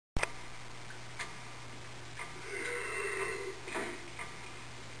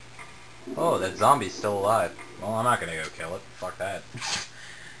Oh, that zombie's still alive. Well, I'm not gonna go kill it. Fuck that.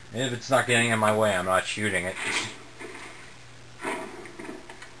 If it's not getting in my way, I'm not shooting it.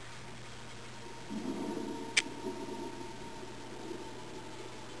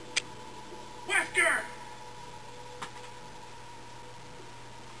 Wesker!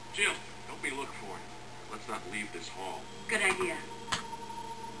 Jill, help me look for it. Let's not leave this hall. Good idea.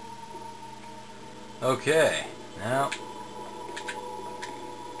 Okay, now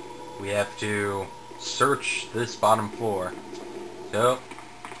we have to search this bottom floor. So,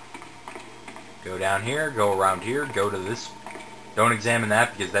 go down here, go around here, go to this. Don't examine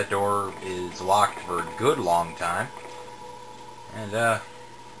that because that door is locked for a good long time. And,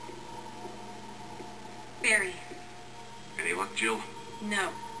 Barry. Any luck, Jill? No,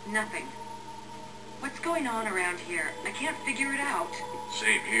 nothing. What's going on around here? I can't figure it out.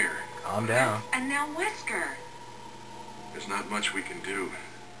 Same here. calm down. And now Wesker. There's not much we can do.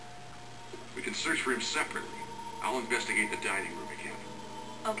 We can search for him separately. I'll investigate the dining room again.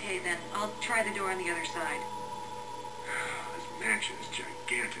 Okay, then. I'll try the door on the other side. This mansion is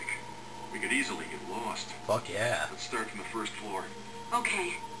gigantic. We could easily get lost. Fuck yeah. Let's start from the first floor.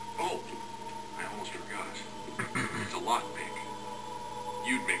 Okay. Oh, I almost forgot. It's a lockpick.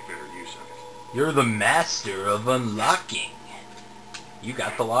 You'd make better use of it. You're the master of unlocking. You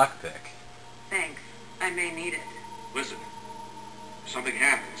got the lockpick. Thanks. I may need it. Listen, if something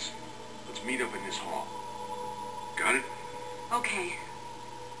happens, let's meet up in this hall. Got it? Okay.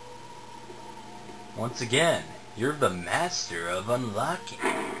 Once again, you're the master of unlocking.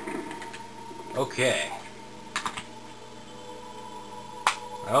 Okay.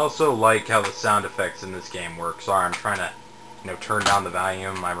 I also like how the sound effects in this game work. Sorry, I'm trying to, turn down the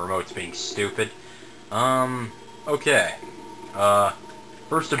volume. My remote's being stupid. Okay.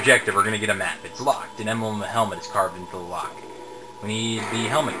 First objective, we're gonna get a map. It's locked. An emblem of a helmet is carved into the lock. We need the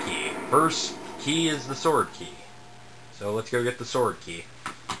helmet key. First key is the sword key. So let's go get the sword key.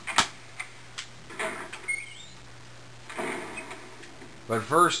 But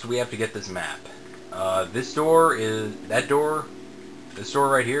first, we have to get this map. This door right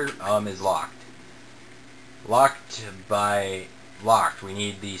here, is locked. Locked. We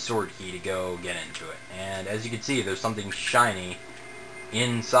need the sword key to go get into it. And as you can see, there's something shiny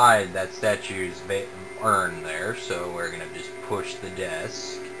inside that statue's urn there. So we're gonna just push the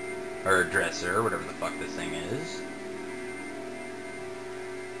desk, or dresser, whatever the fuck this thing is.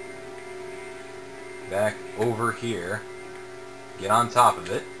 Back over here. Get on top of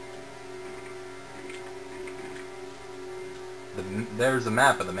it. There's a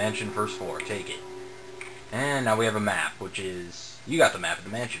map of the mansion first floor. Take it. And now we have a map, which is... You got the map of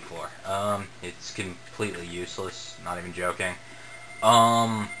the mansion floor. It's completely useless. Not even joking.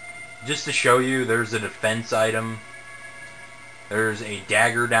 Just to show you, there's a defense item. There's a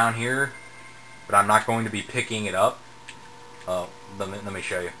dagger down here, but I'm not going to be picking it up. Let me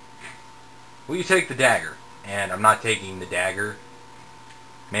show you. Well, you take the dagger, and I'm not taking the dagger.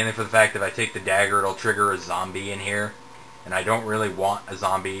 Mainly for the fact that if I take the dagger, it'll trigger a zombie in here. And I don't really want a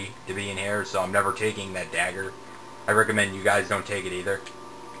zombie to be in here, so I'm never taking that dagger. I recommend you guys don't take it either.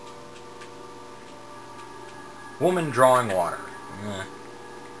 Woman drawing water.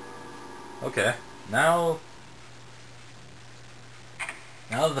 Okay. Now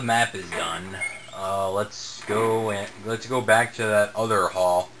that the map is done, let's go back to that other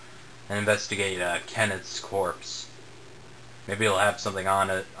hall and investigate Kenneth's corpse. Maybe he'll have something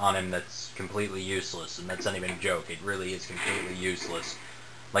on him that's completely useless, and that's not even a joke. It really is completely useless.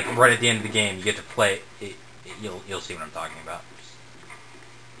 Like right at the end of the game, you get to play it. You'll see what I'm talking about.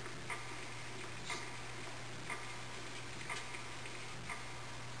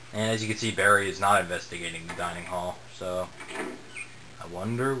 And as you can see, Barry is not investigating the dining hall, so I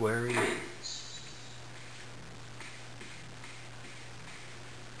wonder where he is.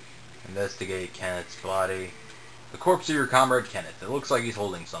 Investigate Kenneth's body. The corpse of your comrade Kenneth. It looks like he's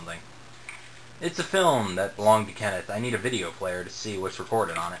holding something. It's a film that belonged to Kenneth. I need a video player to see what's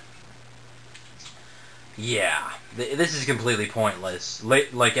recorded on it. Yeah, this is completely pointless.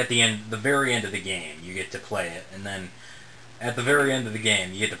 Like at the very end of the game, you get to play it, and then at the very end of the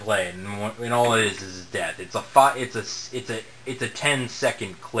game, you get to play it, and all it is his death. It's a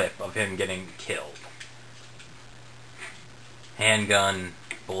 10-second clip of him getting killed. Handgun,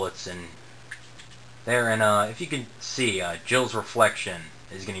 bullets, and there. And if you can see, Jill's reflection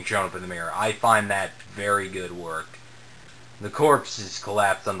is getting shown up in the mirror. I find that very good work. The corpse is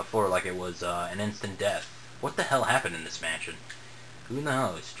collapsed on the floor like it was an instant death. What the hell happened in this mansion? Who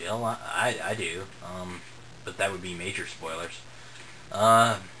knows, Jill? I do. But that would be major spoilers.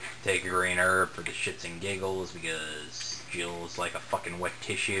 Take a green herb for the shits and giggles because Jill's like a fucking wet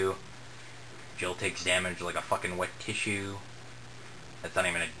tissue. Jill takes damage like a fucking wet tissue. That's not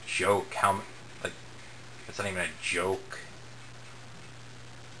even a joke. That's not even a joke.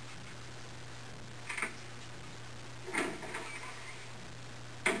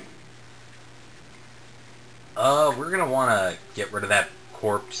 We're gonna want to get rid of that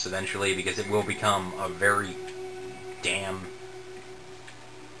corpse eventually because it will become a very damn...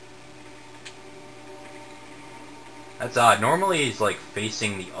 That's odd. Normally he's like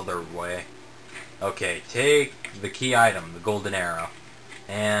facing the other way. Okay, take the key item, the golden arrow.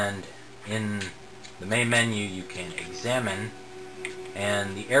 And in the main menu you can examine,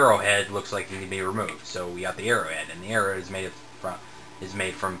 and the arrowhead looks like it can be removed. So we got the arrowhead, and the arrow is made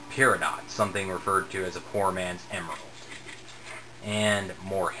from peridot, something referred to as a poor man's emerald. And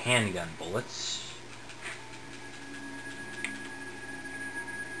more handgun bullets.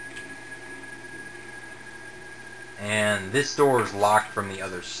 And this door is locked from the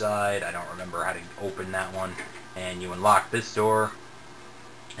other side. I don't remember how to open that one. And you unlock this door,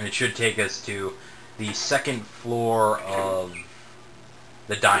 and it should take us to the second floor of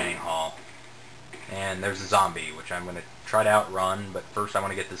the dining hall. And there's a zombie, which I'm going to try to outrun, but first I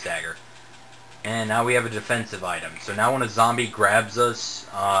want to get this dagger. And now we have a defensive item. So now when a zombie grabs us,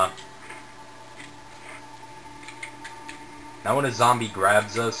 I'm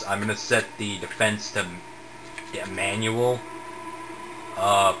going to set the defense to manual.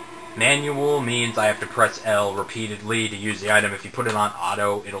 Manual means I have to press L repeatedly to use the item. If you put it on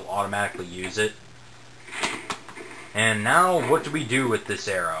auto, it'll automatically use it. And now, what do we do with this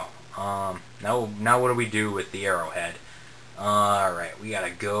arrow? Now what do we do with the arrowhead? Alright, we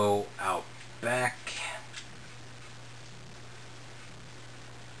gotta go out back.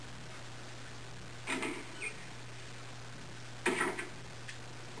 I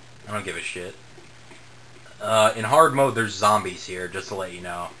don't give a shit. In hard mode, there's zombies here, just to let you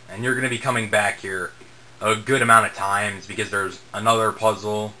know. And you're going to be coming back here a good amount of times, because there's another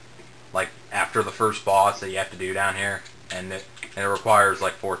puzzle, like, after the first boss that you have to do down here. And it requires,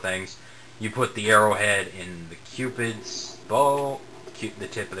 like, 4 things. You put the arrowhead in the Cupid's bow, the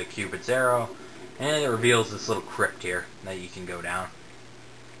tip of the Cupid's arrow, and it reveals this little crypt here that you can go down.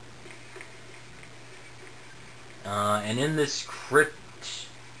 And in this crypt,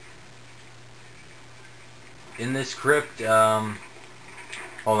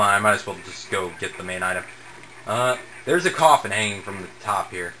 hold on, I might as well just go get the main item. There's a coffin hanging from the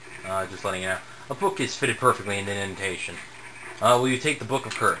top here, just letting you know. A book is fitted perfectly in the indentation. Will you take the Book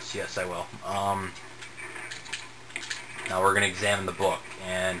of Curse? Yes, I will. Now we're going to examine the book,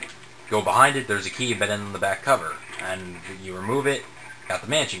 and go behind it, there's a key embedded in the back cover, and you remove it, got the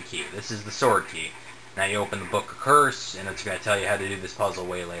mansion key. This is the sword key. Now you open the Book of Curse, and it's going to tell you how to do this puzzle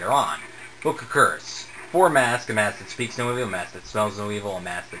way later on. Book of Curse. 4 masks: a mask that speaks no evil, a mask that smells no evil, a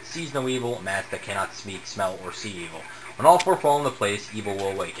mask that sees no evil, a mask that cannot speak, smell, or see evil. When all 4 fall into place, evil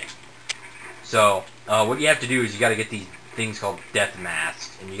will awaken. So, what you have to do is you got to get these things called death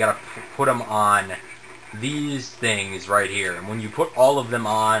masks, and you got to put them on these things right here. And when you put all of them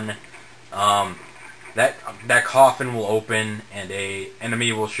on, that coffin will open, and a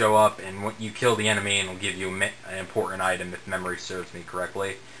enemy will show up, and when you kill the enemy, and it'll give you an important item if memory serves me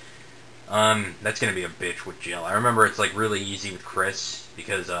correctly. That's gonna be a bitch with Jill. I remember it's like really easy with Chris,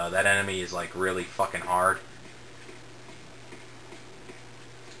 because that enemy is like really fucking hard.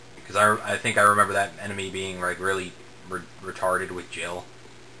 Because I think I remember that enemy being like really retarded with Jill.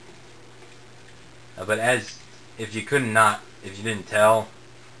 But if you didn't tell,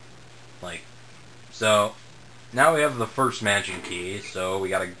 like, so now we have the first mansion key. So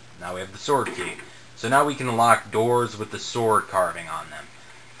now we have the sword key. So now we can unlock doors with the sword carving on them.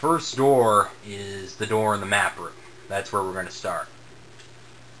 First door is the door in the map room. That's where we're going to start.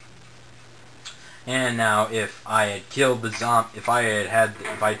 And now, if I had killed the if I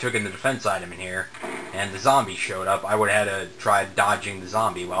had taken the defense item in here, and the zombie showed up, I would have had to try dodging the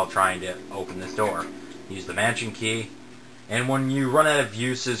zombie while trying to open this door. Use the mansion key, and when you run out of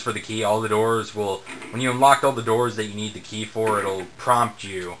uses for the key, all the doors will, when you unlock all the doors that you need the key for, it'll prompt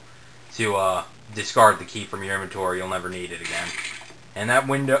you to discard the key from your inventory. You'll never need it again. And that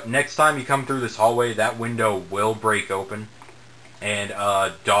window, next time you come through this hallway, that window will break open. And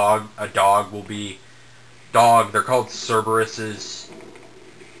a dog will be... they're called Cerberuses.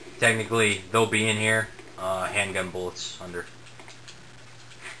 Technically, they'll be in here. Handgun bullets under.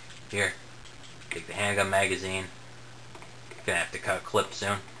 Here. Take the handgun magazine. Gonna have to cut a clip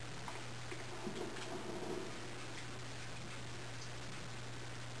soon.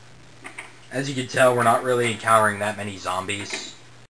 As you can tell, we're not really encountering that many zombies.